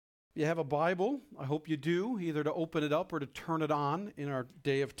you have a Bible, I hope you do, either to open it up or to turn it on in our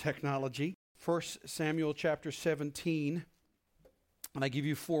day of technology. 1 Samuel chapter 17, and I give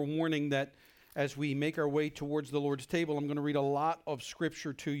you forewarning that as we make our way towards the Lord's table, I'm going to read a lot of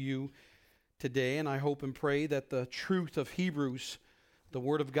Scripture to you today, and I hope and pray that the truth of Hebrews, the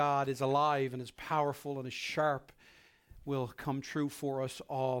Word of God, is alive and is powerful and is sharp, will come true for us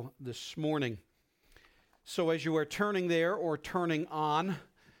all this morning. So as you are turning there or turning on,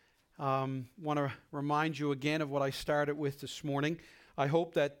 want to remind you again of what I started with this morning. I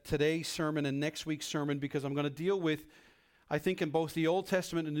hope that today's sermon and next week's sermon, because I'm going to deal with, I think in both the Old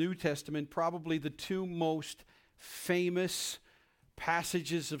Testament and the New Testament, probably the two most famous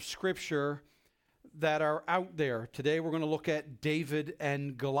passages of Scripture that are out there. Today we're going to look at David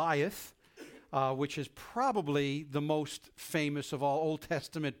and Goliath, which is probably the most famous of all Old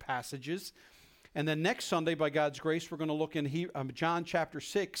Testament passages. And then next Sunday, by God's grace, we're going to look in John chapter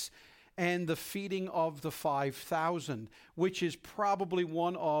 6 and the feeding of the 5,000, which is probably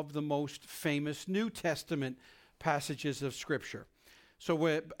one of the most famous New Testament passages of Scripture.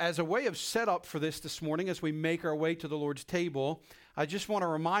 So as a way of setup for this morning, as we make our way to the Lord's table, I just want to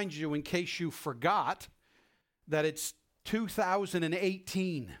remind you, in case you forgot, that it's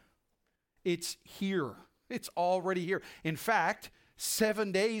 2018. It's here. It's already here. In fact,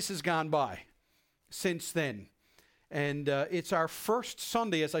 7 days has gone by since then. And it's our first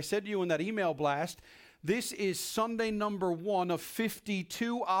Sunday, as I said to you in that email blast. This is Sunday number 1 of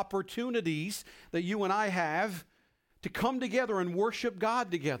 52 opportunities that you and I have to come together and worship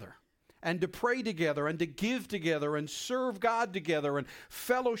God together, and to pray together, and to give together, and serve God together, and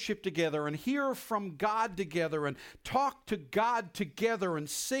fellowship together, and hear from God together, and talk to God together, and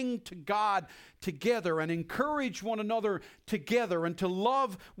sing to God together, and encourage one another together, and to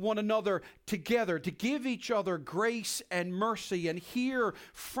love one another together, to give each other grace and mercy, and hear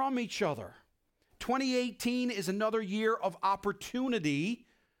from each other. 2018 is another year of opportunity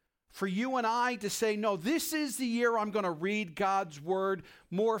for you and I to say, no, this is the year I'm going to read God's Word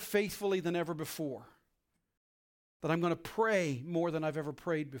more faithfully than ever before. That I'm going to pray more than I've ever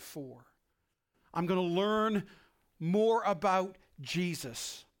prayed before. I'm going to learn more about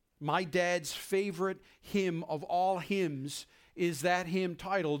Jesus. My dad's favorite hymn of all hymns is that hymn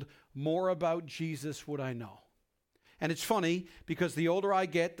titled, "More About Jesus Would I Know." And it's funny, because the older I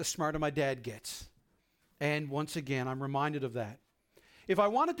get, the smarter my dad gets. And once again, I'm reminded of that. If I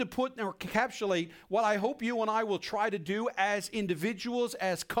wanted to put or encapsulate what I hope you and I will try to do as individuals,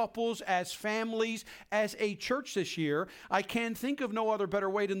 as couples, as families, as a church this year, I can think of no other better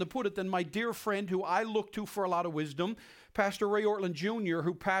way to put it than my dear friend who I look to for a lot of wisdom, Pastor Ray Ortland Jr.,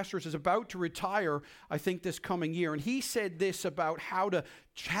 who pastors, is about to retire, I think, this coming year. And he said this about how to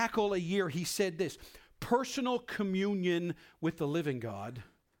tackle a year. He said this: personal communion with the living God,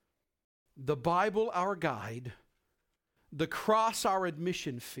 the Bible our guide, the cross our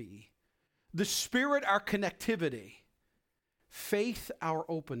admission fee, the Spirit our connectivity, faith our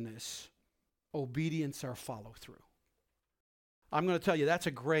openness, obedience our follow-through. I'm going to tell you, that's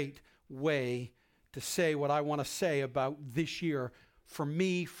a great way to say what I want to say about this year for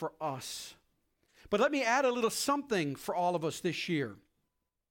me, for us. But let me add a little something for all of us this year.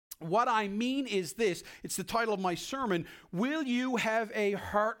 What I mean is this, it's the title of my sermon: will you have a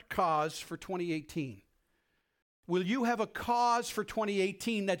heart cause for 2018? Will you have a cause for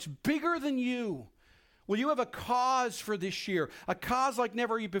 2018 that's bigger than you? Will you have a cause for this year? A cause like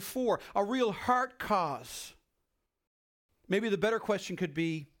never before, a real heart cause. Maybe the better question could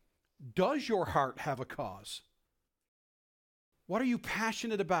be, does your heart have a cause? What are you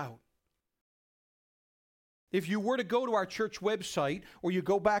passionate about? If you were to go to our church website, or you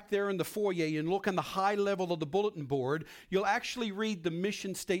go back there in the foyer and look on the high level of the bulletin board, you'll actually read the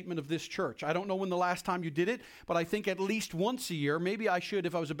mission statement of this church. I don't know when the last time you did it, but I think at least once a year. Maybe I should,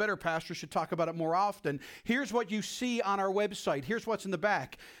 if I was a better pastor, should talk about it more often. Here's what you see on our website. Here's what's in the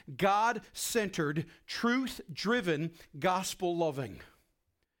back: God-centered, truth-driven, gospel-loving.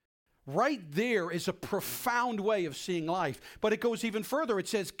 Right there is a profound way of seeing life. But it goes even further. It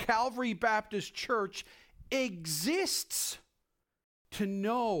says Calvary Baptist Church exists to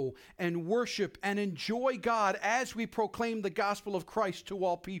know and worship and enjoy God as we proclaim the gospel of Christ to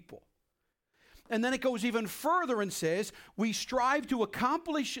all people. And then it goes even further and says, we strive to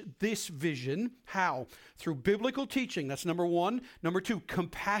accomplish this vision. How? Through biblical teaching. That's number 1. Number 2,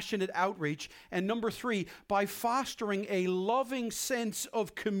 compassionate outreach. And number 3, by fostering a loving sense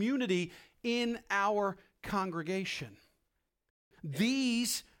of community in our congregation.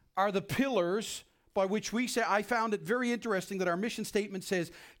 These are the pillars by which we say, I found it very interesting that our mission statement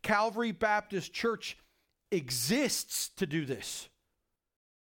says Calvary Baptist Church exists to do this.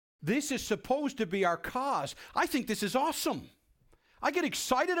 This is supposed to be our cause. I think this is awesome. I get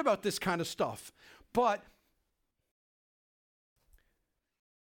excited about this kind of stuff. But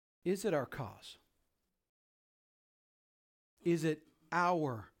is it our cause? Is it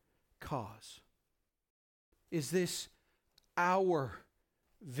our cause? Is this our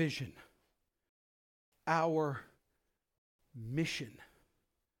vision? Our mission?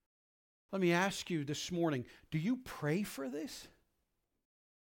 Let me ask you this morning, do you pray for this?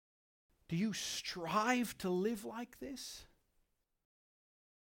 Do you strive to live like this?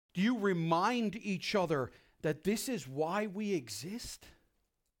 Do you remind each other that this is why we exist?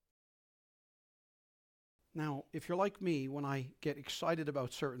 Now, if you're like me, when I get excited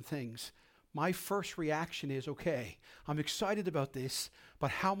about certain things, my first reaction is, okay, I'm excited about this,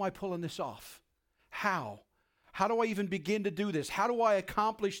 but how am I pulling this off? How? How do I even begin to do this? How do I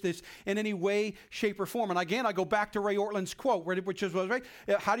accomplish this in any way, shape, or form? And again, I go back to Ray Ortland's quote, which was, right?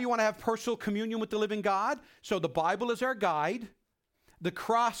 How do you want to have personal communion with the living God? So the Bible is our guide, the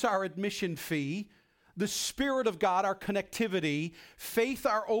cross our admission fee, the Spirit of God our connectivity, faith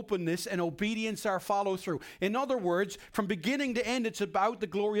our openness, and obedience our follow-through. In other words, from beginning to end, it's about the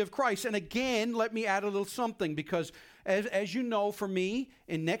glory of Christ. And again, let me add a little something, because as you know, for me,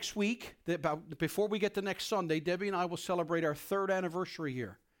 in next week, before we get to next Sunday, Debbie and I will celebrate our 3rd anniversary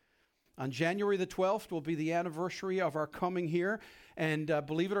here. On January the 12th will be the anniversary of our coming here. And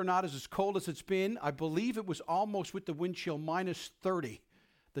believe it or not, as cold as it's been, I believe it was almost with the wind chill minus 30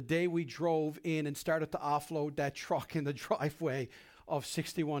 the day we drove in and started to offload that truck in the driveway of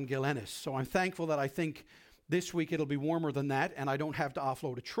 61 Gil Ennis. So I'm thankful that I think this week it'll be warmer than that and I don't have to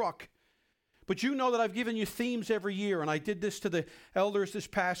offload a truck. But you know that I've given you themes every year, and I did this to the elders this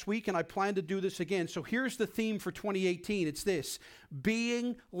past week, and I plan to do this again. So here's the theme for 2018. It's this: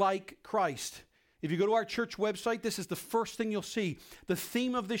 being like Christ. If you go to our church website, this is the first thing you'll see. The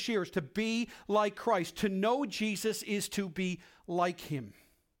theme of this year is to be like Christ. To know Jesus is to be like him.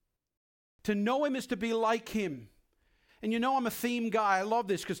 To know him is to be like him. And you know I'm a theme guy. I love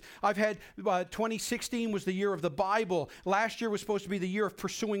this because I've had 2016 was the year of the Bible. Last year was supposed to be the year of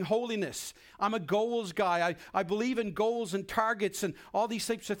pursuing holiness. I'm a goals guy. I believe in goals and targets and all these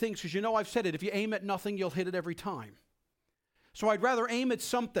types of things because you know I've said it. If you aim at nothing, you'll hit it every time. So I'd rather aim at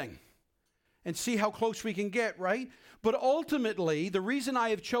something and see how close we can get, right? But ultimately, the reason I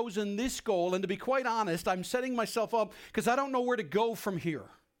have chosen this goal, and to be quite honest, I'm setting myself up because I don't know where to go from here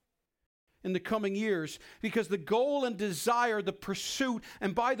in the coming years, because the goal and desire, the pursuit,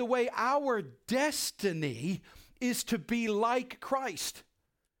 and by the way, our destiny is to be like Christ.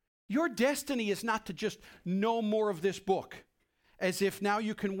 Your destiny is not to just know more of this book, as if now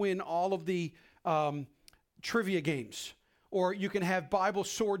you can win all of the trivia games, or you can have Bible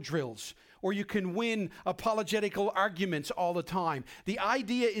sword drills, or you can win apologetical arguments all the time. The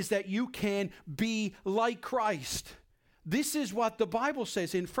idea is that you can be like Christ. This is what the Bible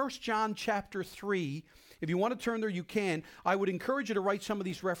says in 1 John chapter 3. If you want to turn there, you can. I would encourage you to write some of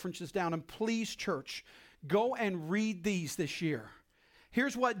these references down. And please, church, go and read these this year.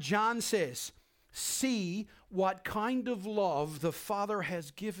 Here's what John says. See what kind of love the Father has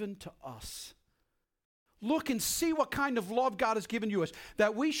given to us. Look and see what kind of love God has given you us,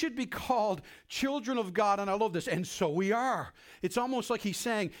 that we should be called children of God. And I love this. And so we are. It's almost like he's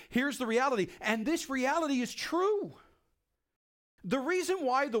saying, here's the reality. And this reality is true. The reason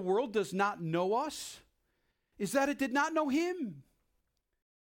why the world does not know us is that it did not know him.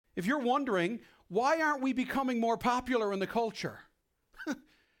 If you're wondering, why aren't we becoming more popular in the culture?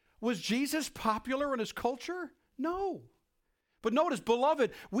 Was Jesus popular in his culture? No. But notice, beloved,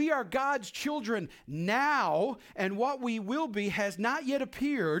 we are God's children now, and what we will be has not yet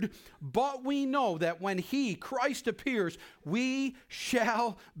appeared, but we know that when he, Christ, appears, we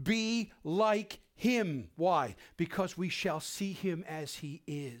shall be like him. Why? Because we shall see him as he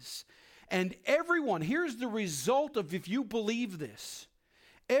is. And everyone, here's the result of if you believe this,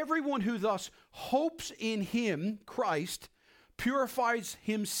 everyone who thus hopes in him, Christ, purifies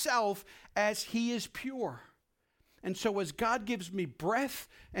himself as he is pure. And so as God gives me breath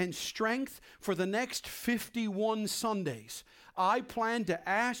and strength for the next 51 Sundays, I plan to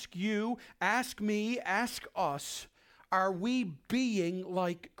ask you, ask me, ask us, are we being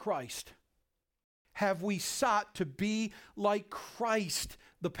like Christ? Have we sought to be like Christ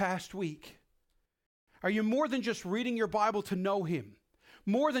the past week? Are you more than just reading your Bible to know him?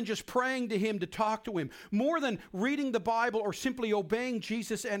 More than just praying to him to talk to him? More than reading the Bible or simply obeying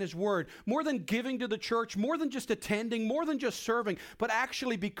Jesus and his word? More than giving to the church? More than just attending? More than just serving? But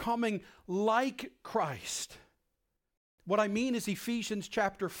actually becoming like Christ? What I mean is Ephesians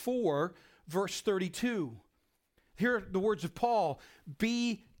chapter 4, verse 32. Here are the words of Paul.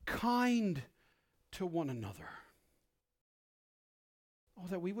 Be kind to one another. Oh,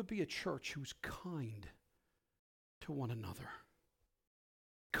 that we would be a church who's kind to one another.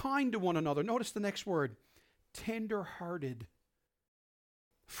 Kind to one another. Notice the next word, tender-hearted.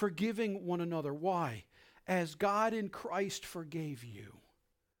 Forgiving one another. Why? As God in Christ forgave you.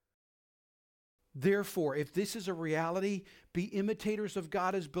 Therefore, if this is a reality, be imitators of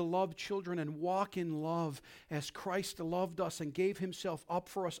God as beloved children and walk in love as Christ loved us and gave himself up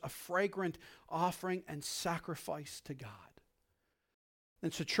for us, a fragrant offering and sacrifice to God.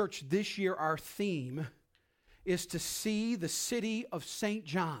 And so, church, this year our theme is to see the city of St.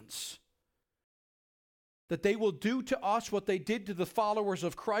 John's. That they will do to us what they did to the followers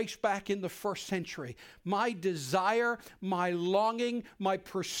of Christ back in the first century. My desire, my longing, my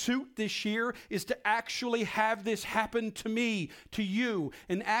pursuit this year is to actually have this happen to me, to you.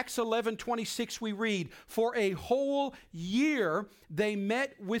 In Acts 11:26 we read, for a whole year they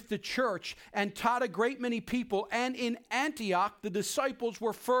met with the church and taught a great many people, and in Antioch the disciples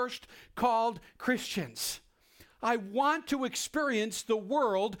were first called Christians. I want to experience the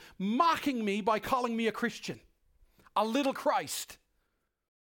world mocking me by calling me a Christian, a little Christ.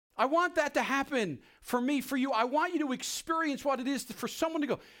 I want that to happen for me, for you. I want you to experience what it is for someone to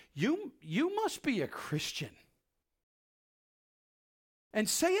go, you must be a Christian. And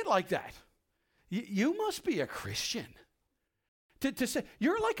say it like that. You must be a Christian. To say,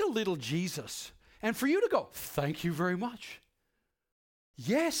 you're like a little Jesus. And for you to go, thank you very much.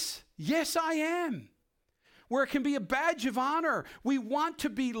 Yes, I am. Where it can be a badge of honor. We want to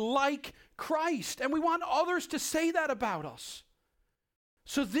be like Christ, and we want others to say that about us.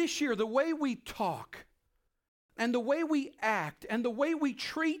 So this year, the way we talk, and the way we act, and the way we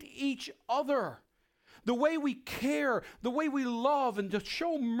treat each other, the way we care, the way we love, and to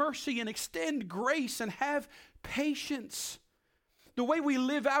show mercy and extend grace and have patience, the way we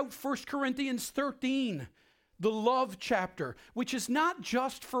live out 1 Corinthians 13, the love chapter, which is not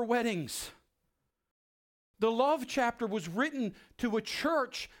just for weddings. The love chapter was written to a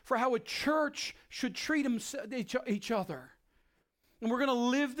church for how a church should treat each other. And we're going to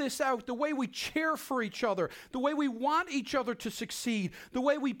live this out, the way we cheer for each other, the way we want each other to succeed, the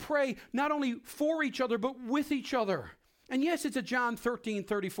way we pray not only for each other, but with each other. And yes, it's a John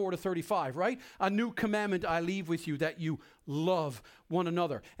 13:34-35, right? A new commandment I leave with you, that you love one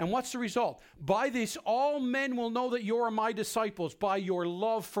another. And what's the result? By this, all men will know that you are my disciples, by your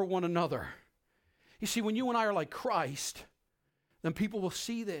love for one another. You see, when you and I are like Christ, then people will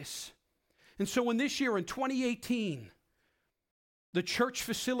see this. And so in this year, in 2018, the church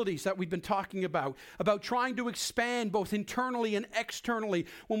facilities that we've been talking about trying to expand both internally and externally,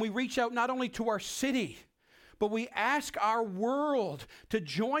 when we reach out not only to our city, but we ask our world to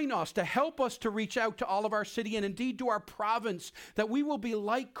join us, to help us to reach out to all of our city and indeed to our province, that we will be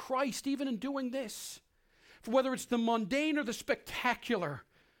like Christ even in doing this. For whether it's the mundane or the spectacular,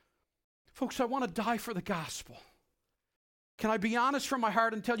 folks, I want to die for the gospel. Can I be honest from my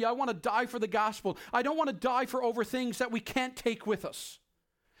heart and tell you, I want to die for the gospel. I don't want to die for over things that we can't take with us.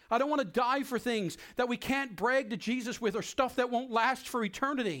 I don't want to die for things that we can't brag to Jesus with, or stuff that won't last for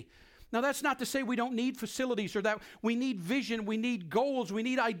eternity. Now, that's not to say we don't need facilities, or that we need vision, we need goals, we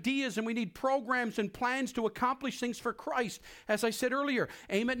need ideas, and we need programs and plans to accomplish things for Christ. As I said earlier,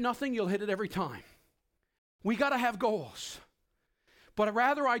 aim at nothing, you'll hit it every time. We got to have goals. But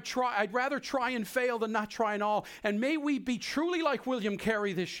I'd rather try and fail than not try at all. And may we be truly like William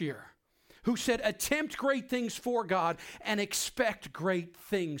Carey this year, who said, attempt great things for God and expect great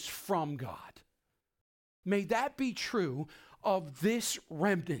things from God. May that be true of this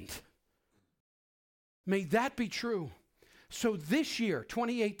remnant. May that be true. So this year,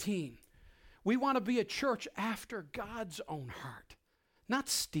 2018, we want to be a church after God's own heart. Not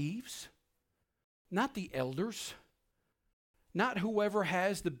Steve's, not the elders, not whoever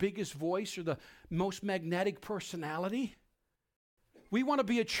has the biggest voice or the most magnetic personality. We want to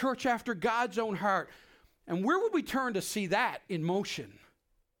be a church after God's own heart. And where would we turn to see that in motion?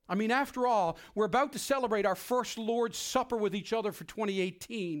 I mean, after all, we're about to celebrate our first Lord's Supper with each other for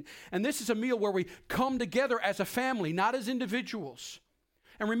 2018. And this is a meal where we come together as a family, not as individuals.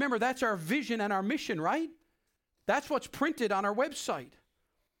 And remember, that's our vision and our mission, right? That's what's printed on our website.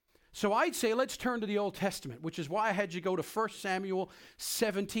 So I'd say let's turn to the Old Testament, which is why I had you go to 1 Samuel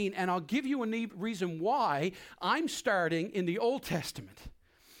 17. And I'll give you a reason why I'm starting in the Old Testament.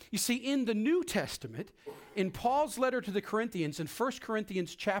 You see, in the New Testament, in Paul's letter to the Corinthians, in 1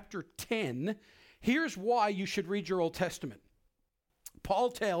 Corinthians chapter 10, here's why you should read your Old Testament. Paul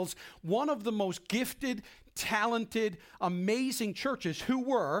tells one of the most gifted talented, amazing churches who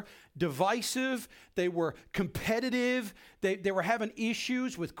were divisive, they were competitive, they were having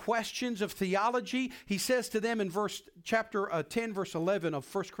issues with questions of theology. He says to them in chapter 10, verse 11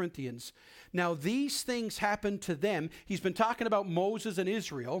 of 1 Corinthians, now these things happened to them. He's been talking about Moses and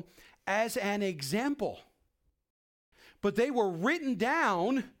Israel as an example. But they were written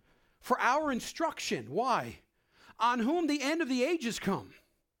down for our instruction. Why? On whom the end of the ages come.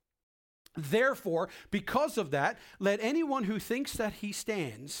 Therefore, because of that, let anyone who thinks that he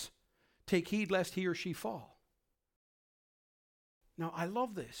stands take heed lest he or she fall. Now, I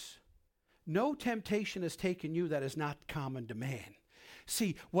love this. No temptation has taken you that is not common to man.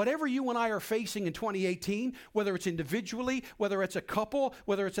 See, whatever you and I are facing in 2018, whether it's individually, whether it's a couple,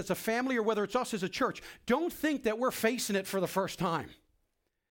 whether it's as a family, or whether it's us as a church, don't think that we're facing it for the first time.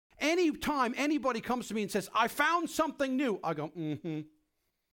 Anytime anybody comes to me and says, I found something new, I go,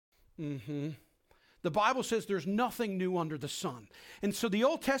 The Bible says there's nothing new under the sun. And so the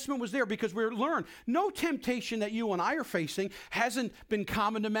Old Testament was there because we learned no temptation that you and I are facing hasn't been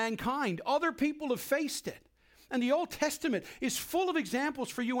common to mankind. Other people have faced it. And the Old Testament is full of examples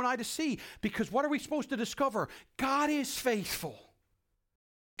for you and I to see, because what are we supposed to discover? God is faithful.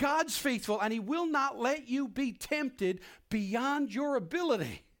 God's faithful, and he will not let you be tempted beyond your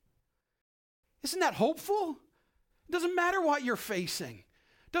ability. Isn't that hopeful? It doesn't matter what you're facing.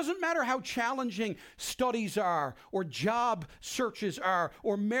 Doesn't matter how challenging studies are, or job searches are,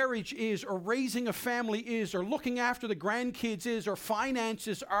 or marriage is, or raising a family is, or looking after the grandkids is, or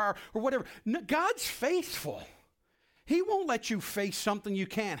finances are, or whatever. No, God's faithful. He won't let you face something you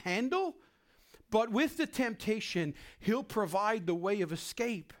can't handle. But with the temptation, he'll provide the way of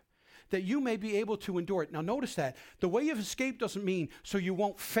escape that you may be able to endure it. Now notice that. The way of escape doesn't mean so you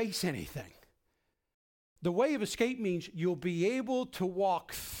won't face anything. The way of escape means you'll be able to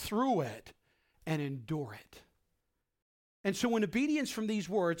walk through it and endure it. And so in obedience from these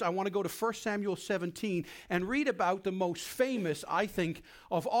words, I want to go to 1 Samuel 17 and read about the most famous, I think,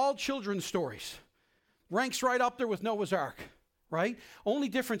 of all children's stories. Ranks right up there with Noah's Ark, right? Only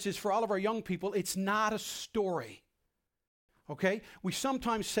difference is for all of our young people, it's not a story. Okay? We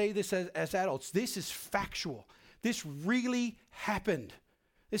sometimes say this as adults. This is factual. This really happened.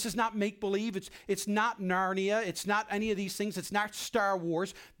 This is not make-believe. It's not Narnia. It's not any of these things. It's not Star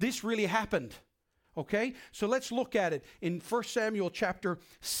Wars. This really happened. Okay? So let's look at it in 1 Samuel chapter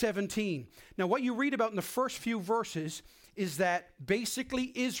 17. Now, what you read about in the first few verses is that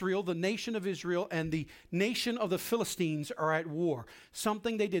basically Israel, the nation of Israel, and the nation of the Philistines are at war.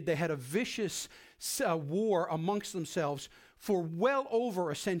 Something they did. They had a vicious war amongst themselves for well over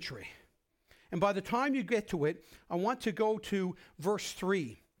a century. And by the time you get to it, I want to go to verse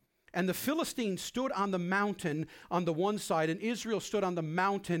 3. And the Philistines stood on the mountain on the one side, and Israel stood on the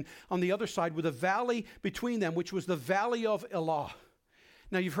mountain on the other side, with a valley between them, which was the valley of Elah.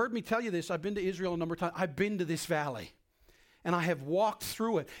 Now, you've heard me tell you this. I've been to Israel a number of times. I've been to this valley, and I have walked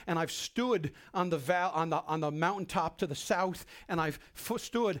through it, and I've stood on the mountaintop to the south, and I've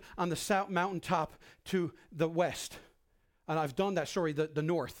stood on the mountaintop to the west. And I've done that, the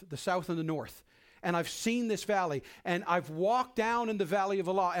north, the south and the north. And I've seen this valley, and I've walked down in the valley of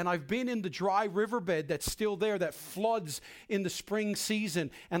Elah, and I've been in the dry riverbed that's still there that floods in the spring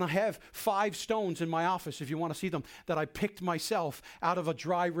season. And I have 5 stones in my office, if you want to see them, that I picked myself out of a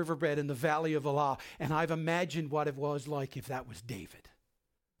dry riverbed in the valley of Elah. And I've imagined what it was like if that was David.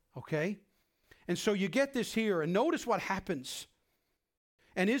 Okay? And so you get this here, and notice what happens.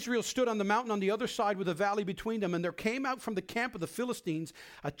 And Israel stood on the mountain on the other side with a valley between them, and there came out from the camp of the Philistines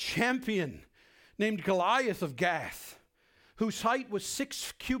a champion named Goliath of Gath, whose height was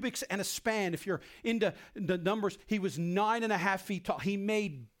 6 cubits and a span. If you're into the numbers, he was 9.5 feet tall. He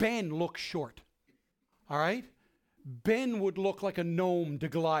made Ben look short. All right? Ben would look like a gnome to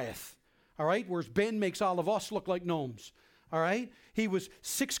Goliath. All right? Whereas Ben makes all of us look like gnomes. All right? He was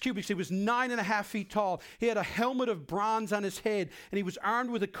 6 cubits. He was 9.5 feet tall. He had a helmet of bronze on his head, and he was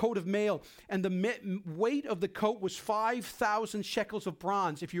armed with a coat of mail. And the weight of the coat was 5,000 shekels of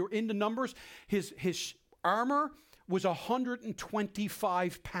bronze. If you're into numbers, his armor was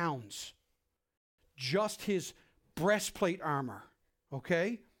 125 pounds. Just his breastplate armor.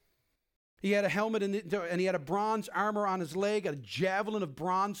 Okay? He had a helmet and he had a bronze armor on his leg, a javelin of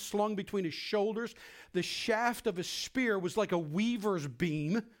bronze slung between his shoulders. The shaft of his spear was like a weaver's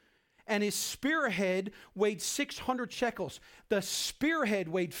beam, and his spearhead weighed 600 shekels. The spearhead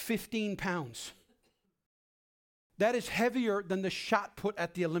weighed 15 pounds. That is heavier than the shot put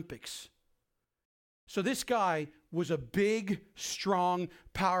at the Olympics. So this guy was a big, strong,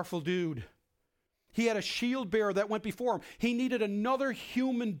 powerful dude. He had a shield bearer that went before him. He needed another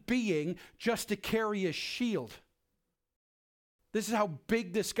human being just to carry his shield. This is how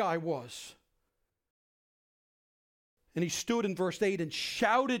big this guy was. And he stood in verse 8 and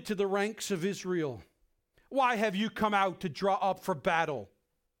shouted to the ranks of Israel, "Why have you come out to draw up for battle?"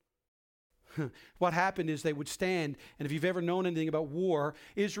 What happened is they would stand, and if you've ever known anything about war,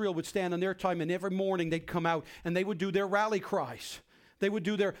 Israel would stand on their time, and every morning they'd come out and they would do their rally cries. They would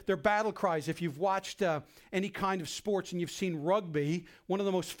do their battle cries. If you've watched any kind of sports and you've seen rugby, one of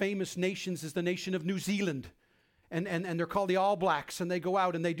the most famous nations is the nation of New Zealand. And they're called the All Blacks, and they go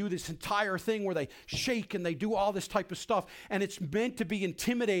out and they do this entire thing where they shake and they do all this type of stuff, and it's meant to be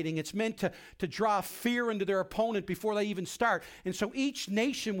intimidating. It's meant to draw fear into their opponent before they even start. And so each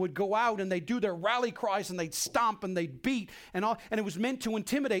nation would go out and they'd do their rally cries and they'd stomp and they'd beat and it was meant to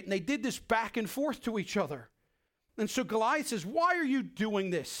intimidate, and they did this back and forth to each other. And so Goliath says, "Why are you doing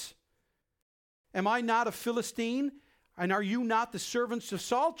this? Am I not a Philistine? And are you not the servants of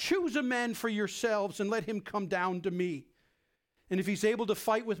Saul? Choose a man for yourselves and let him come down to me. And if he's able to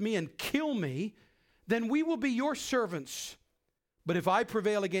fight with me and kill me, then we will be your servants. But if I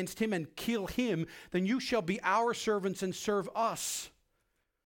prevail against him and kill him, then you shall be our servants and serve us."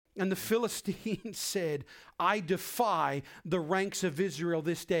 And the Philistine said, "I defy the ranks of Israel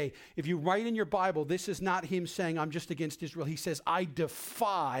this day." If you write in your Bible, this is not him saying, "I'm just against Israel." He says, "I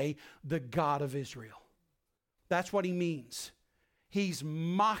defy the God of Israel." That's what he means. He's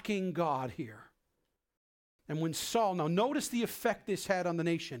mocking God here. And when Saul, now notice the effect this had on the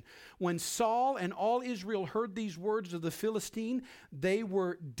nation. When Saul and all Israel heard these words of the Philistine, they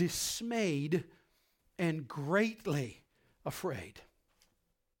were dismayed and greatly afraid.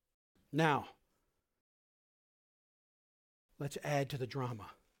 Now, let's add to the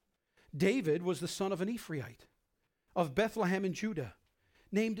drama. David was the son of an Ephraite of Bethlehem in Judah,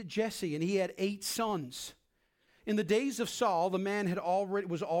 named Jesse, and he had 8 sons. In the days of Saul, the man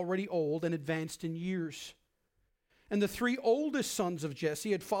was already old and advanced in years. And the 3 oldest sons of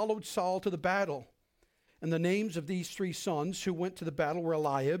Jesse had followed Saul to the battle. And the names of these 3 sons who went to the battle were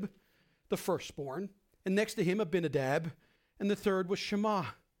Eliab, the firstborn, and next to him Abinadab, and the third was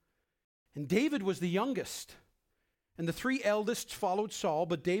Shammah. And David was the youngest. And the 3 eldest followed Saul,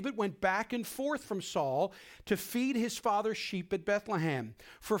 but David went back and forth from Saul to feed his father's sheep at Bethlehem.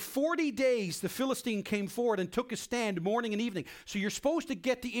 For 40 days the Philistine came forward and took his stand morning and evening. So you're supposed to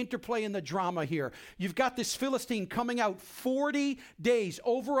get the interplay in the drama here. You've got this Philistine coming out 40 days,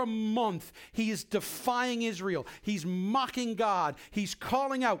 over a month. He is defying Israel. He's mocking God. He's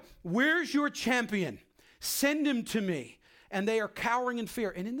calling out, "Where's your champion? Send him to me." And they are cowering in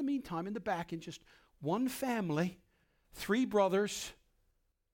fear. And in the meantime, in the back, in just one family, 3 brothers,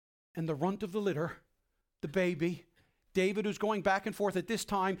 and the runt of the litter, the baby, David, who's going back and forth. At this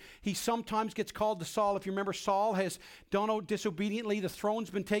time, he sometimes gets called to Saul. If you remember, Saul has done disobediently. The throne's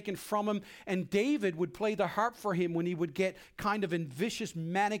been taken from him. And David would play the harp for him when he would get kind of in vicious,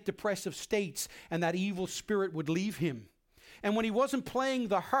 manic, depressive states, and that evil spirit would leave him. And when he wasn't playing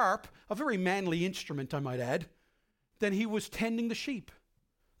the harp, a very manly instrument, I might add, then he was tending the sheep.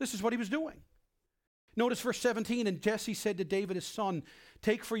 This is what he was doing. Notice verse 17, and Jesse said to David his son,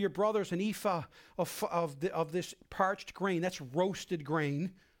 "Take for your brothers an ephah of this parched grain," that's roasted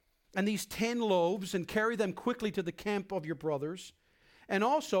grain, "and these 10 loaves, and carry them quickly to the camp of your brothers. And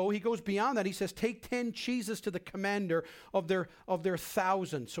also," he goes beyond that, he says, "take 10 cheeses to the commander of their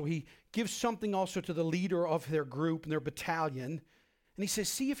 1,000. So he gives something also to the leader of their group and their battalion. And he says,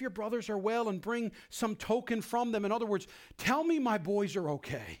 "See if your brothers are well and bring some token from them." In other words, tell me my boys are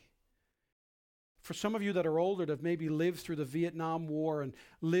okay. For some of you that are older, that have maybe lived through the Vietnam War and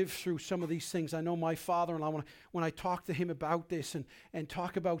lived through some of these things, I know my father-in-law, when I talk to him about this and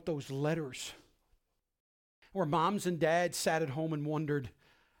talk about those letters, where moms and dads sat at home and wondered,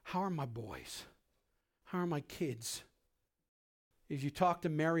 how are my boys? How are my kids? If you talk to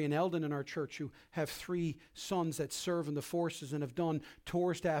Mary and Eldon in our church, who have 3 sons that serve in the forces and have done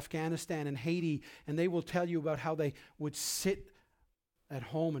tours to Afghanistan and Haiti, and they will tell you about how they would sit at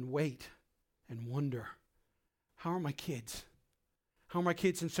home and wait and wonder, how are my kids? How are my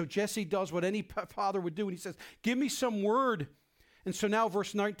kids? And so Jesse does what any father would do, and he says, "Give me some word." And so now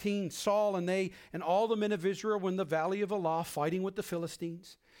verse 19, Saul and they and all the men of Israel were in the valley of Elah fighting with the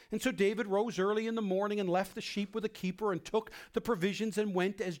Philistines. And so David rose early in the morning and left the sheep with a keeper and took the provisions and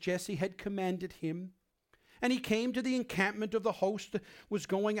went as Jesse had commanded him. And he came to the encampment of the host that was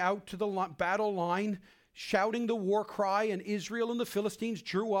going out to the battle line, shouting the war cry, and Israel and the Philistines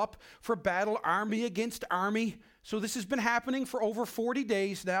drew up for battle, army against army. So this has been happening for over 40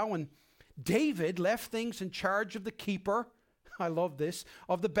 days now, and David left things in charge of the keeper. I love this,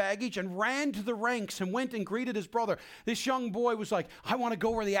 of the baggage and ran to the ranks and went and greeted his brother. This young boy was like, I want to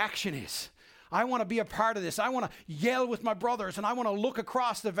go where the action is. I want to be a part of this. I want to yell with my brothers, and I want to look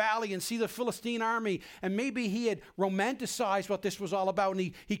across the valley and see the Philistine army. And maybe he had romanticized what this was all about,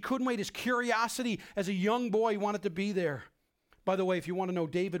 and he couldn't wait. His curiosity as a young boy, he wanted to be there. By the way, if you want to know,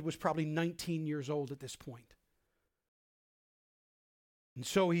 David was probably 19 years old at this point. And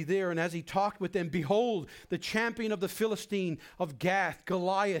so he there, and as he talked with them, behold, the champion of the Philistine of Gath,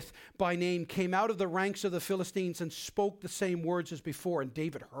 Goliath by name, came out of the ranks of the Philistines and spoke the same words as before, and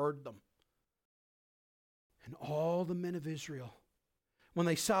David heard them. And all the men of Israel, when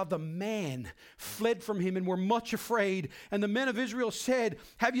they saw the man, fled from him and were much afraid. And the men of Israel said,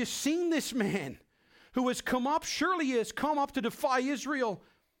 have you seen this man who has come up? Surely he has come up to defy Israel.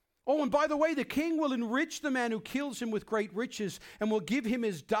 Oh, and by the way, the king will enrich the man who kills him with great riches and will give him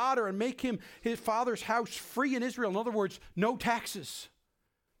his daughter and make him his father's house free in Israel. In other words, no taxes.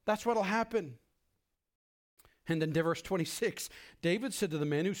 That's what will happen. And then verse 26, David said to the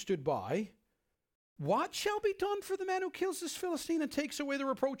men who stood by, what shall be done for the man who kills this Philistine and takes away the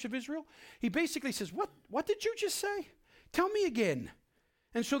reproach of Israel? He basically says, what did you just say? Tell me again.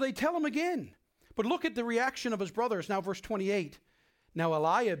 And so they tell him again. But look at the reaction of his brothers. Now verse 28. Now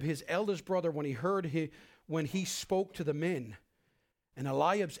Eliab, his eldest brother, when he spoke to the men, and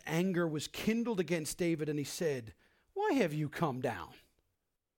Eliab's anger was kindled against David, and he said, why have you come down?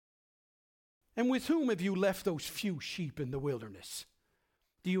 And with whom have you left those few sheep in the wilderness?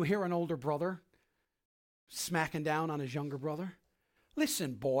 Do you hear an older brother smacking down on his younger brother?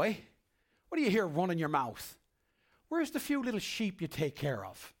 Listen, boy, what do you hear running your mouth? Where's the few little sheep you take care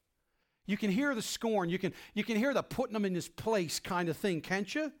of? You can hear the scorn. You can hear the putting them in his place kind of thing,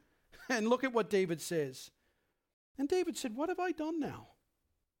 can't you? And look at what David says. And David said, what have I done now?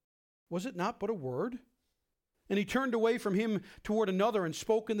 Was it not but a word? And he turned away from him toward another and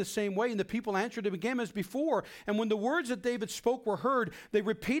spoke in the same way. And the people answered him again as before. And when the words that David spoke were heard, they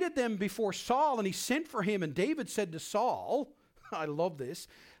repeated them before Saul, and he sent for him. And David said to Saul, I love this,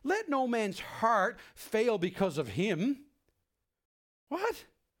 let no man's heart fail because of him. What?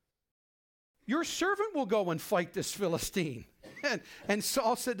 Your servant will go and fight this Philistine. And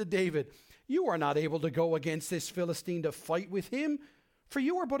Saul said to David, you are not able to go against this Philistine to fight with him, for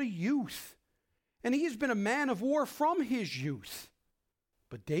you are but a youth, and he has been a man of war from his youth.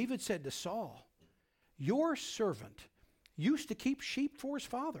 But David said to Saul, your servant used to keep sheep for his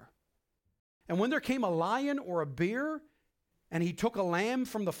father. And when there came a lion or a bear, and he took a lamb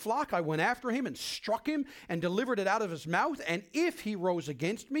from the flock, I went after him and struck him and delivered it out of his mouth. And if he rose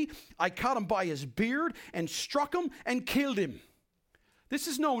against me, I caught him by his beard and struck him and killed him. This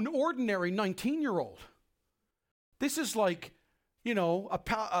is no ordinary 19-year-old. This is like,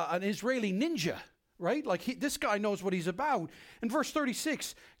 an Israeli ninja, right? Like this guy knows what he's about. In verse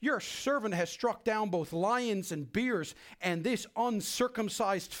 36, your servant has struck down both lions and bears, and this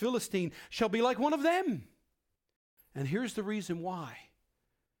uncircumcised Philistine shall be like one of them. And here's the reason why.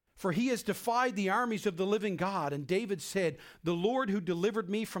 For he has defied the armies of the living God. And David said, the Lord who delivered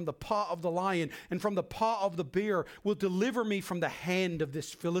me from the paw of the lion and from the paw of the bear will deliver me from the hand of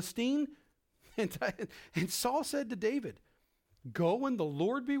this Philistine. And Saul said to David, go and the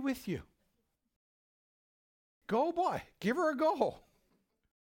Lord be with you. Go, boy, give her a go.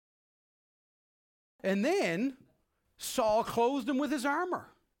 And then Saul clothed him with his armor.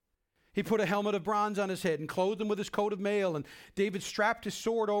 He put a helmet of bronze on his head and clothed him with his coat of mail. And David strapped his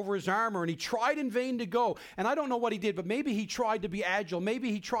sword over his armor, and he tried in vain to go. And I don't know what he did, but maybe he tried to be agile.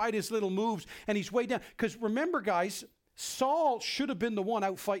 Maybe he tried his little moves, and he's way down. Because remember, guys, Saul should have been the one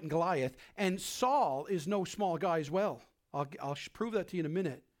out fighting Goliath, and Saul is no small guy as well. I'll prove that to you in a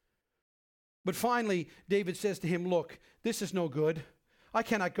minute. But finally, David says to him, look, this is no good. I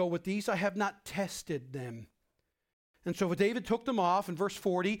cannot go with these. I have not tested them. And so David took them off in verse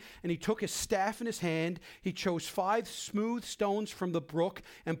 40, and he took his staff in his hand. He chose 5 smooth stones from the brook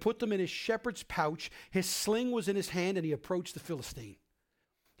and put them in his shepherd's pouch. His sling was in his hand, and he approached the Philistine.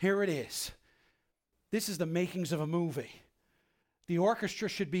 Here it is. This is the makings of a movie. The orchestra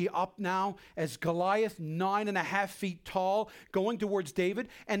should be up now as Goliath, 9.5 feet tall, going towards David.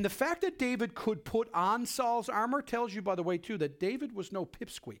 And the fact that David could put on Saul's armor tells you, by the way, too, that David was no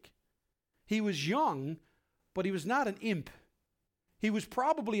pipsqueak. He was young, but he was not an imp. He was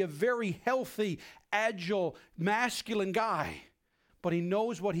probably a very healthy, agile, masculine guy, but he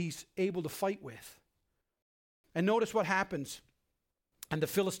knows what he's able to fight with. And notice what happens. And the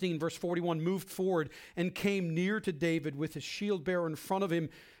Philistine, verse 41, moved forward and came near to David with his shield bearer in front of him.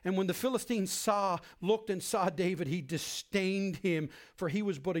 And when the Philistine looked and saw David, he disdained him, for he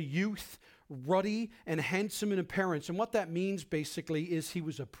was but a youth, ruddy and handsome in appearance. And what that means basically is he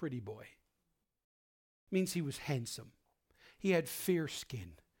was a pretty boy. It means he was handsome. He had fair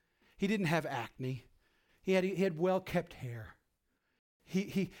skin. He didn't have acne. He had well-kept hair.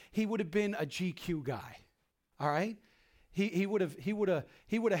 He would have been a GQ guy. All right? He would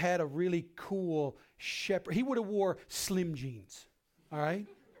have had a really cool shepherd. He would have wore slim jeans. All right?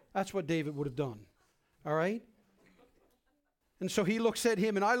 That's what David would have done. All right? And so he looks at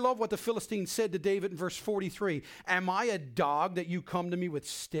him, and I love what the Philistine said to David in verse 43. Am I a dog that you come to me with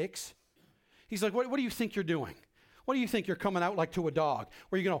sticks? He's like, what do you think you're doing? What do you think you're coming out like to a dog?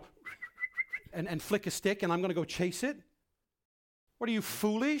 Where you're going to and flick a stick and I'm going to go chase it? What are you,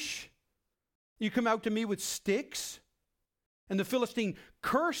 foolish? You come out to me with sticks? And the Philistine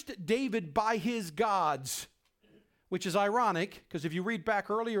cursed David by his gods, which is ironic, because if you read back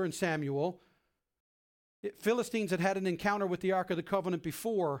earlier in Samuel, Philistines had an encounter with the Ark of the Covenant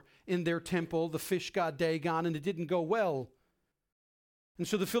before in their temple, the fish god Dagon, and it didn't go well. And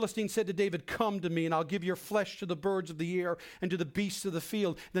so the Philistine said to David, come to me, and I'll give your flesh to the birds of the air and to the beasts of the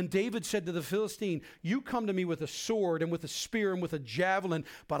field. Then David said to the Philistine, you come to me with a sword and with a spear and with a javelin,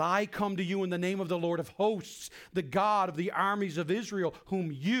 but I come to you in the name of the Lord of hosts, the God of the armies of Israel,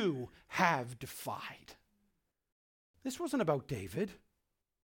 whom you have defied. This wasn't about David.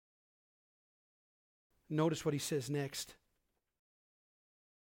 Notice what he says next.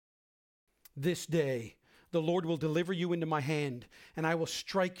 This day the Lord will deliver you into my hand, and I will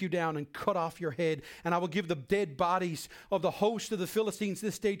strike you down and cut off your head, and I will give the dead bodies of the host of the Philistines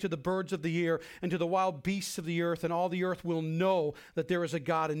this day to the birds of the air and to the wild beasts of the earth, and all the earth will know that there is a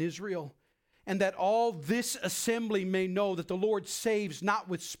God in Israel. And that all this assembly may know that the Lord saves not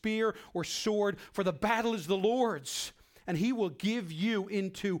with spear or sword, for the battle is the Lord's, and he will give you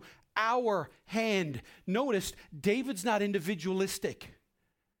into our hand. Notice, David's not individualistic.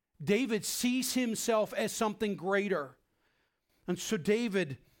 David sees himself as something greater. And so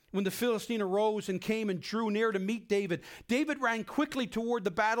David, when the Philistine arose and came and drew near to meet David, David ran quickly toward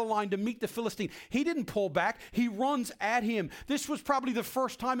the battle line to meet the Philistine. He didn't pull back. He runs at him. This was probably the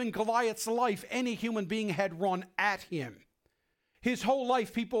first time in Goliath's life any human being had run at him. His whole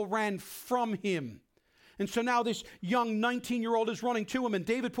life, people ran from him. And so now this young 19-year-old is running to him, and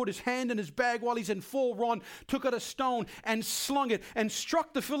David put his hand in his bag while he's in full run, took out a stone and slung it and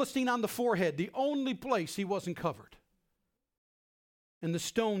struck the Philistine on the forehead, the only place he wasn't covered. And the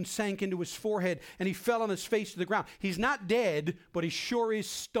stone sank into his forehead, and he fell on his face to the ground. He's not dead, but he sure is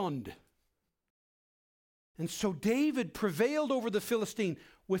stunned. And so David prevailed over the Philistine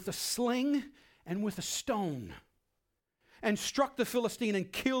with a sling and with a stone, and struck the Philistine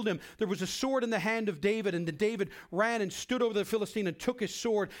and killed him. There was a sword in the hand of David, and then David ran and stood over the Philistine and took his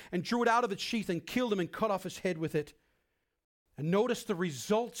sword and drew it out of its sheath and killed him and cut off his head with it. And notice the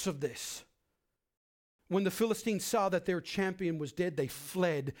results of this. When the Philistines saw that their champion was dead, they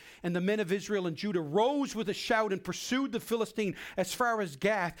fled. And the men of Israel and Judah rose with a shout and pursued the Philistine as far as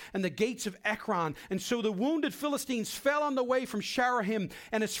Gath and the gates of Ekron. And so the wounded Philistines fell on the way from Sharahim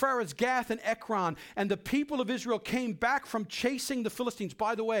and as far as Gath and Ekron. And the people of Israel came back from chasing the Philistines.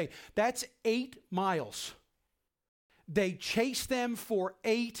 By the way, that's 8 miles. They chased them for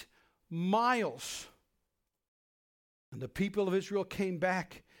 8 miles. And the people of Israel came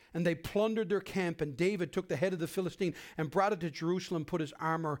back, and they plundered their camp, and David took the head of the Philistine and brought it to Jerusalem, put his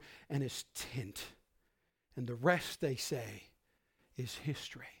armor and his tent. And the rest, they say, is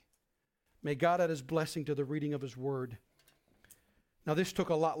history. May God add his blessing to the reading of his word. Now, this took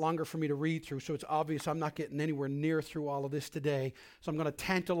a lot longer for me to read through, so it's obvious I'm not getting anywhere near through all of this today. So I'm going to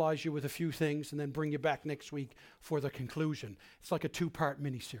tantalize you with a few things and then bring you back next week for the conclusion. It's like a 2-part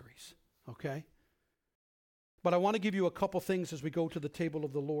mini-series, okay? But I want to give you a couple things as we go to the table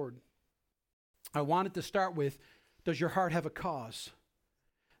of the Lord. I wanted to start with, does your heart have a cause?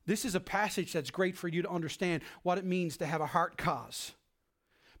 This is a passage that's great for you to understand what it means to have a heart cause.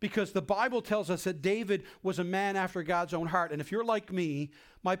 Because the Bible tells us that David was a man after God's own heart. And if you're like me,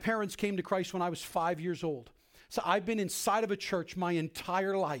 my parents came to Christ when I was 5 years old. So I've been inside of a church my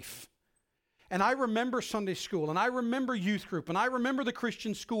entire life. And I remember Sunday school, and I remember youth group, and I remember the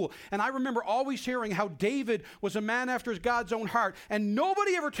Christian school, and I remember always hearing how David was a man after God's own heart, and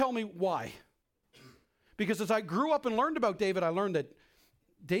nobody ever told me why. Because as I grew up and learned about David, I learned that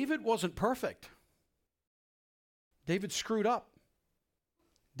David wasn't perfect. David screwed up.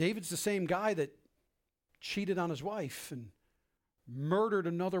 David's the same guy that cheated on his wife and murdered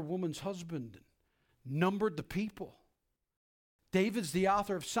another woman's husband, and numbered the people. David's the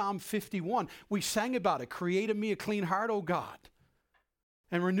author of Psalm 51. We sang about it. Create in me a clean heart, O God,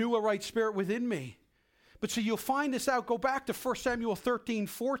 and renew a right spirit within me. But so you'll find this out. Go back to 1 Samuel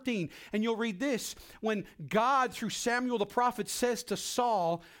 13:14, and you'll read this. When God, through Samuel the prophet, says to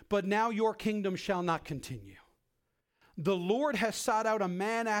Saul, "But now your kingdom shall not continue. The Lord has sought out a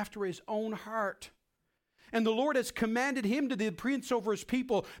man after his own heart. And the Lord has commanded him to be the prince over his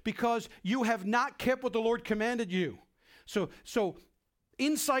people because you have not kept what the Lord commanded you." So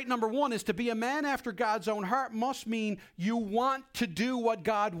insight number one is to be a man after God's own heart must mean you want to do what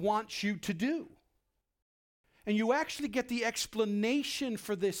God wants you to do. And you actually get the explanation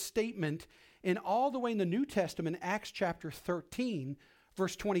for this statement in all the way in the New Testament, Acts chapter 13,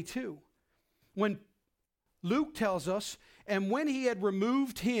 verse 22. When Luke tells us, "And when he had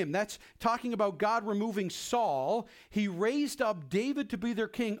removed him," that's talking about God removing Saul, "he raised up David to be their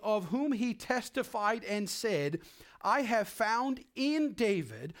king, of whom he testified and said, I have found in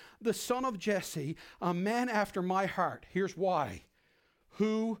David, the son of Jesse, a man after my heart." Here's why.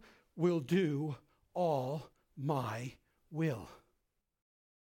 "Who will do all my will."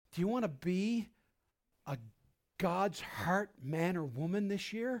 Do you want to be a God's heart man or woman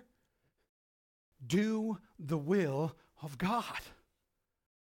this year? Do the will of God.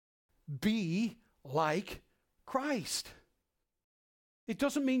 Be like Christ. It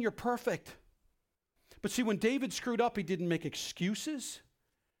doesn't mean you're perfect. But see, when David screwed up, he didn't make excuses.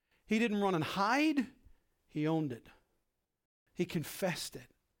 He didn't run and hide. He owned it. He confessed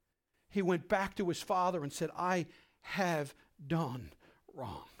it. He went back to his father and said, "I have done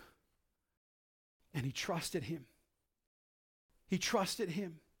wrong." And he trusted him. He trusted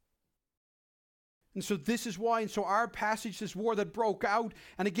him. And so this is why, and so our passage, this war that broke out,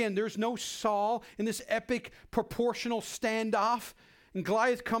 and again, there's no Saul in this epic proportional standoff. And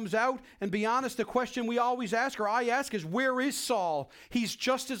Goliath comes out, and be honest, the question we always ask, or I ask, is where is Saul? He's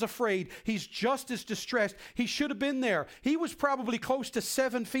just as afraid. He's just as distressed. He should have been there. He was probably close to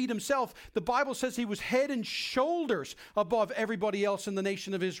 7 feet himself. The Bible says he was head and shoulders above everybody else in the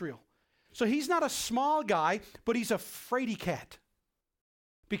nation of Israel. So he's not a small guy, but he's a fraidy cat.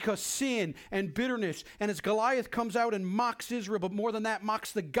 Because sin and bitterness, and as Goliath comes out and mocks Israel, but more than that,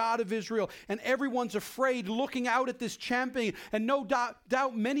 mocks the God of Israel, and everyone's afraid looking out at this champion, and no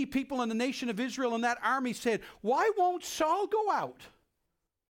doubt many people in the nation of Israel and that army said, "Why won't Saul go out?"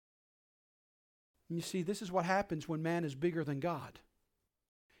 And you see, this is what happens when man is bigger than God.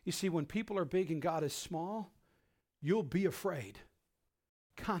 You see, when people are big and God is small, you'll be afraid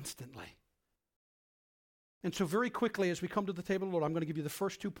constantly. And so very quickly, as we come to the table of the Lord, I'm going to give you the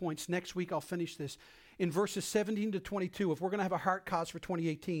first 2 points. Next week, I'll finish this. In verses 17 to 22, if we're going to have a heart cause for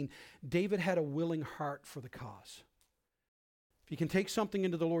 2018, David had a willing heart for the cause. If you can take something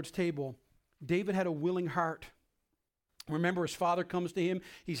into the Lord's table, David had a willing heart. Remember, his father comes to him.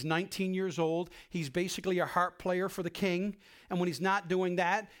 He's 19 years old. He's basically a harp player for the king. And when he's not doing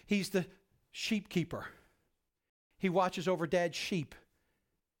that, he's the sheep keeper. He watches over dad's sheep.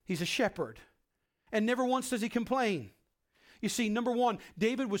 He's a shepherd. And never once does he complain. You see, number one,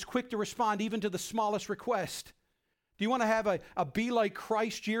 David was quick to respond even to the smallest request. Do you want to have a be like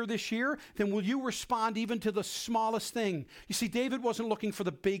Christ year this year? Then will you respond even to the smallest thing? You see, David wasn't looking for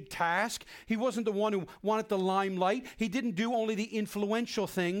the big task. He wasn't the one who wanted the limelight. He didn't do only the influential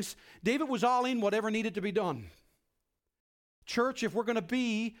things. David was all in whatever needed to be done. Church, if we're going to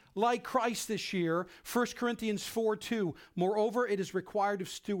be like Christ this year, 1 Corinthians 4:2, "Moreover, it is required of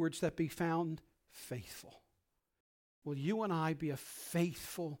stewards that be found faithful." Will you and I be a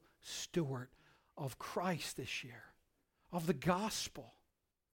faithful steward of Christ this year, of the gospel?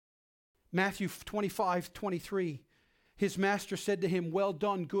 Matthew 25:23, his master said to him, "Well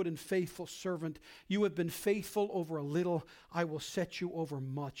done, good and faithful servant. You have been faithful over a little. I will set you over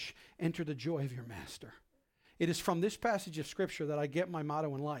much. Enter the joy of your master." It is from this passage of Scripture that I get my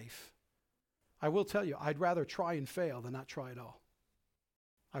motto in life. I will tell you, I'd rather try and fail than not try at all.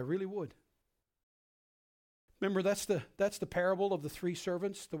 I really would. Remember, that's the parable of the 3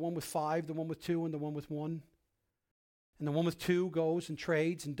 servants, the one with 5, the one with 2, and the one with 1. And the one with 2 goes and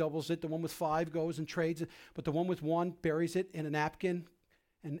trades and doubles it. The one with 5 goes and trades it. But the one with 1 buries it in a napkin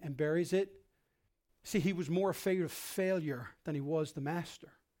and buries it. See, he was more afraid of failure than he was the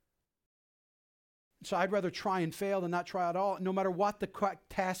master. So I'd rather try and fail than not try at all, no matter what the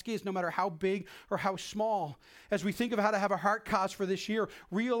task is, no matter how big or how small. As we think of how to have a heart cause for this year,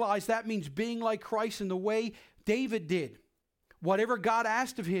 realize that means being like Christ in the way David did. Whatever God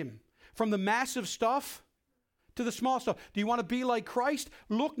asked of him, from the massive stuff to the small stuff. Do you want to be like Christ?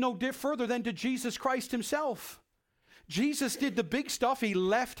 Look no further than to Jesus Christ himself. Jesus did the big stuff. He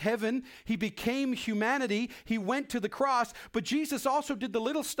left heaven. He became humanity. He went to the cross. But Jesus also did the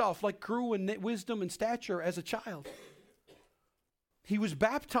little stuff, like grew in wisdom and stature as a child. He was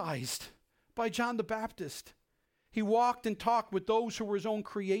baptized by John the Baptist. He walked and talked with those who were his own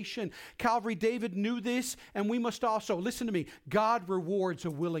creation. Calvary, David knew this, and we must also. Listen to me. God rewards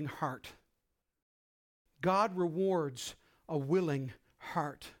a willing heart. God rewards a willing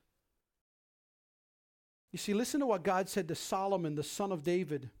heart. You see, listen to what God said to Solomon, the son of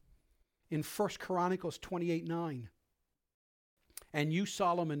David, in 1 Chronicles 28:9. And you,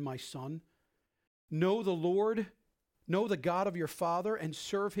 Solomon, my son, know the Lord, know the God of your father, and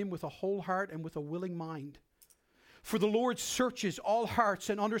serve him with a whole heart and with a willing mind. For the Lord searches all hearts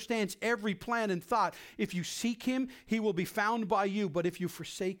and understands every plan and thought. If you seek him, he will be found by you. But if you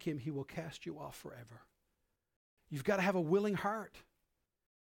forsake him, he will cast you off forever. You've got to have a willing heart.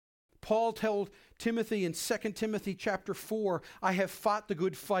 Paul told Timothy in 2 Timothy chapter 4, I have fought the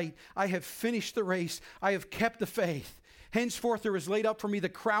good fight. I have finished the race. I have kept the faith. Henceforth there is laid up for me the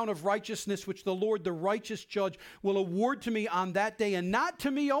crown of righteousness, which the Lord, the righteous judge, will award to me on that day, and not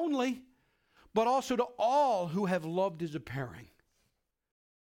to me only, but also to all who have loved his appearing.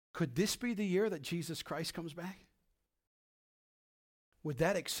 Could this be the year that Jesus Christ comes back? Would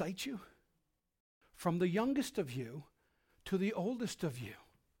that excite you? From the youngest of you to the oldest of you.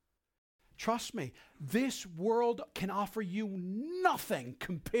 Trust me, this world can offer you nothing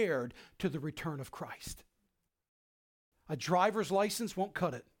compared to the return of Christ. A driver's license won't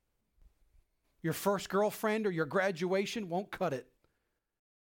cut it. Your first girlfriend or your graduation won't cut it.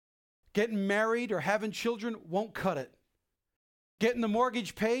 Getting married or having children won't cut it. Getting the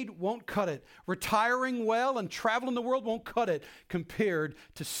mortgage paid won't cut it. Retiring well and traveling the world won't cut it compared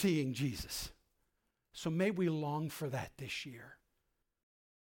to seeing Jesus. So may we long for that this year.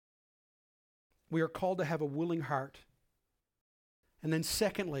 We are called to have a willing heart. And then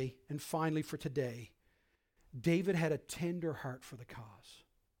secondly, and finally for today, David had a tender heart for the cause.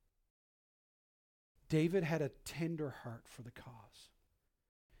 David had a tender heart for the cause.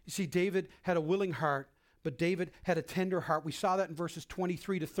 You see, David had a willing heart, but David had a tender heart. We saw that in verses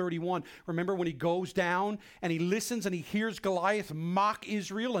 23 to 31. Remember when he goes down and he listens and he hears Goliath mock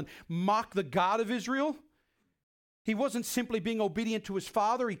Israel and mock the God of Israel? He wasn't simply being obedient to his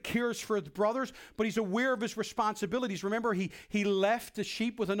father. He cares for his brothers, but he's aware of his responsibilities. Remember, he left the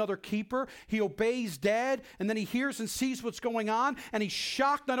sheep with another keeper. He obeys dad, and then he hears and sees what's going on, and he's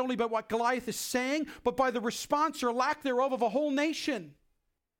shocked not only by what Goliath is saying, but by the response or lack thereof of a whole nation.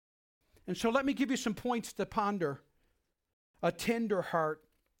 And so let me give you some points to ponder. A tender heart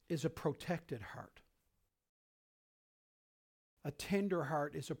is a protected heart. A tender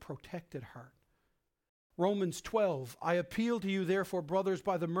heart is a protected heart. Romans 12, I appeal to you, therefore, brothers,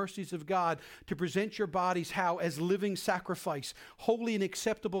 by the mercies of God, to present your bodies how? As living sacrifice, holy and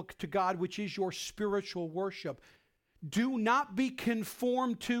acceptable to God, which is your spiritual worship. Do not be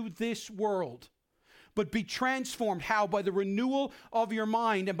conformed to this world, but be transformed. How? By the renewal of your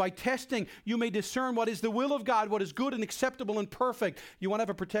mind, and by testing you may discern what is the will of God, what is good and acceptable and perfect. You want to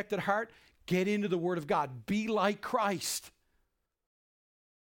have a protected heart? Get into the Word of God. Be like Christ.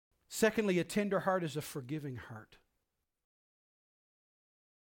 Secondly, a tender heart is a forgiving heart.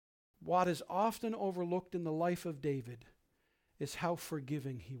 What is often overlooked in the life of David is how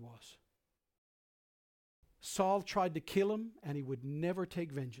forgiving he was. Saul tried to kill him, and he would never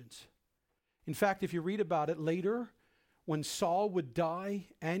take vengeance. In fact, if you read about it later, when Saul would die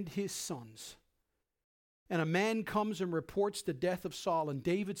and his sons, and a man comes and reports the death of Saul, and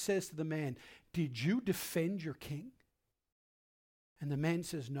David says to the man, did you defend your king? And the man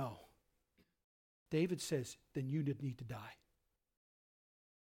says, no. David says, then you need to die.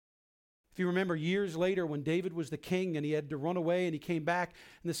 If you remember years later when David was the king and he had to run away and he came back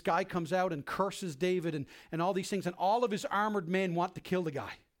and this guy comes out and curses David and all these things, and all of his armored men want to kill the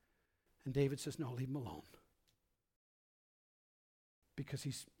guy. And David says, no, leave him alone. Because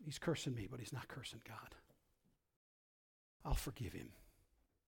he's cursing me, but he's not cursing God. I'll forgive him.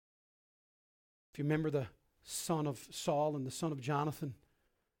 If you remember the son of Saul and the son of Jonathan,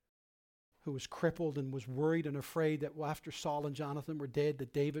 who was crippled and was worried and afraid that after Saul and Jonathan were dead,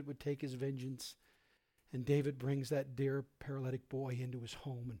 that David would take his vengeance. And David brings that dear paralytic boy into his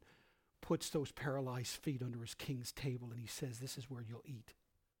home and puts those paralyzed feet under his king's table, and he says, this is where you'll eat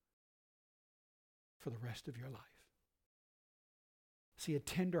for the rest of your life. See, a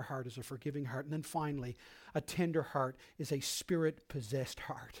tender heart is a forgiving heart. And then finally, a tender heart is a spirit-possessed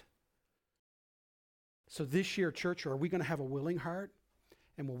heart. So this year, church, are we going to have a willing heart?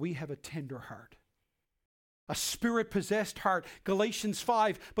 And will we have a tender heart? A spirit-possessed heart. Galatians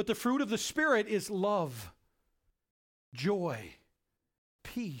 5, but the fruit of the Spirit is love, joy,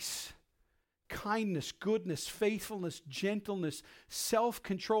 peace, kindness, goodness, faithfulness, gentleness,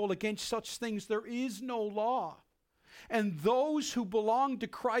 self-control. Against such things there is no law. And those who belong to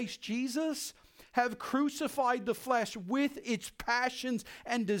Christ Jesus have crucified the flesh with its passions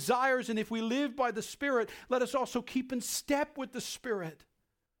and desires. And if we live by the Spirit, let us also keep in step with the Spirit.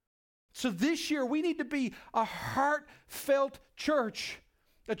 So this year, we need to be a heartfelt church.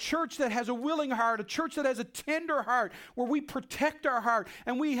 A church that has a willing heart, a church that has a tender heart, where we protect our heart,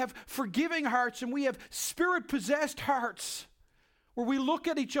 and we have forgiving hearts, and we have Spirit-possessed hearts, where we look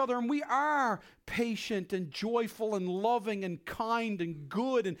at each other and we are patient and joyful and loving and kind and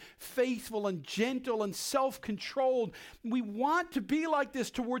good and faithful and gentle and self-controlled. We want to be like this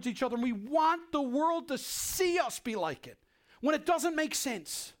towards each other, and we want the world to see us be like it when it doesn't make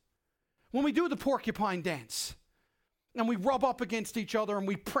sense. When we do the porcupine dance and we rub up against each other and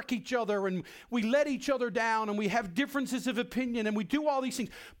we prick each other and we let each other down and we have differences of opinion and we do all these things.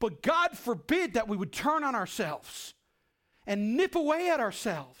 But God forbid that we would turn on ourselves and nip away at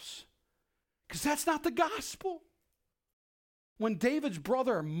ourselves, because that's not the gospel. When David's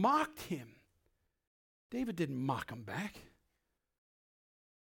brother mocked him, David didn't mock him back.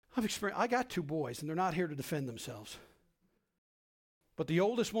 I got 2 boys, and they're not here to defend themselves. But the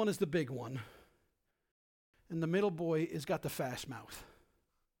oldest one is the big one, and the middle boy has got the fast mouth.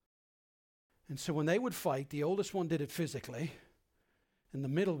 And so when they would fight, the oldest one did it physically, and the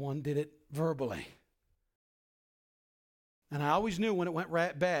middle one did it verbally. And I always knew when it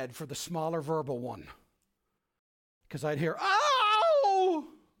went bad for the smaller verbal one, because I'd hear, "Ow!"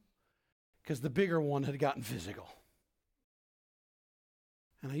 because the bigger one had gotten physical.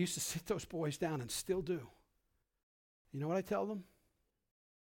 And I used to sit those boys down, and still do. You know what I tell them?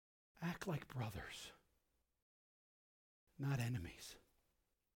 Act like brothers, not enemies.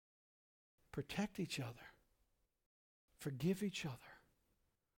 Protect each other. Forgive each other.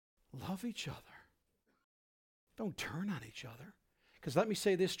 Love each other. Don't turn on each other. Because let me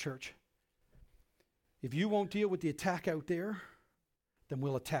say this, church. If you won't deal with the attack out there, then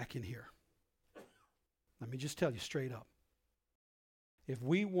we'll attack in here. Let me just tell you straight up. If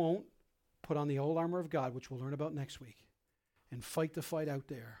we won't put on the whole armor of God, which we'll learn about next week, and fight the fight out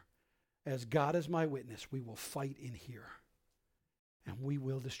there, as God is my witness, we will fight in here. And we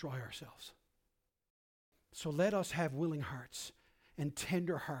will destroy ourselves. So let us have willing hearts and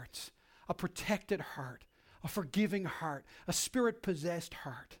tender hearts, a protected heart, a forgiving heart, a Spirit-possessed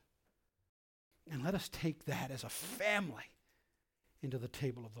heart. And let us take that as a family into the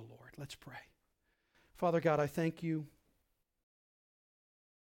table of the Lord. Let's pray. Father God, I thank you.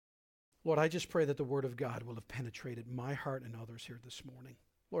 Lord, I just pray that the Word of God will have penetrated my heart and others here this morning.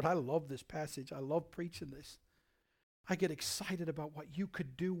 Lord, I love this passage. I love preaching this. I get excited about what you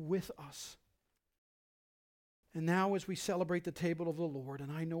could do with us. And now as we celebrate the table of the Lord, and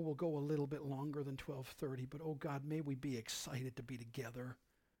I know we'll go a little bit longer than 12:30, but oh God, may we be excited to be together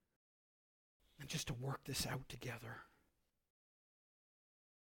and just to work this out together.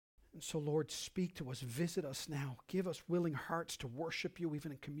 And so Lord, speak to us, visit us now. Give us willing hearts to worship you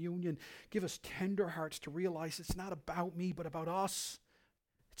even in communion. Give us tender hearts to realize it's not about me, but about us.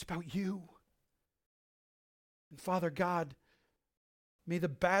 It's about you. And Father God, may the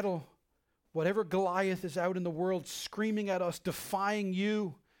battle, whatever Goliath is out in the world screaming at us, defying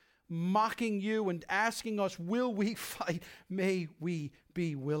you, mocking you, and asking us, will we fight? May we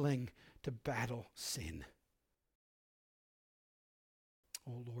be willing to battle sin.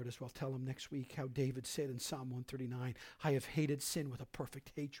 Oh Lord, as well tell him next week how David said in Psalm 139, I have hated sin with a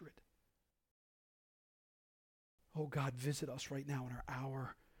perfect hatred. Oh God, visit us right now in our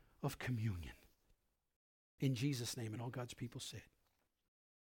hour of communion. In Jesus' name, and all God's people said.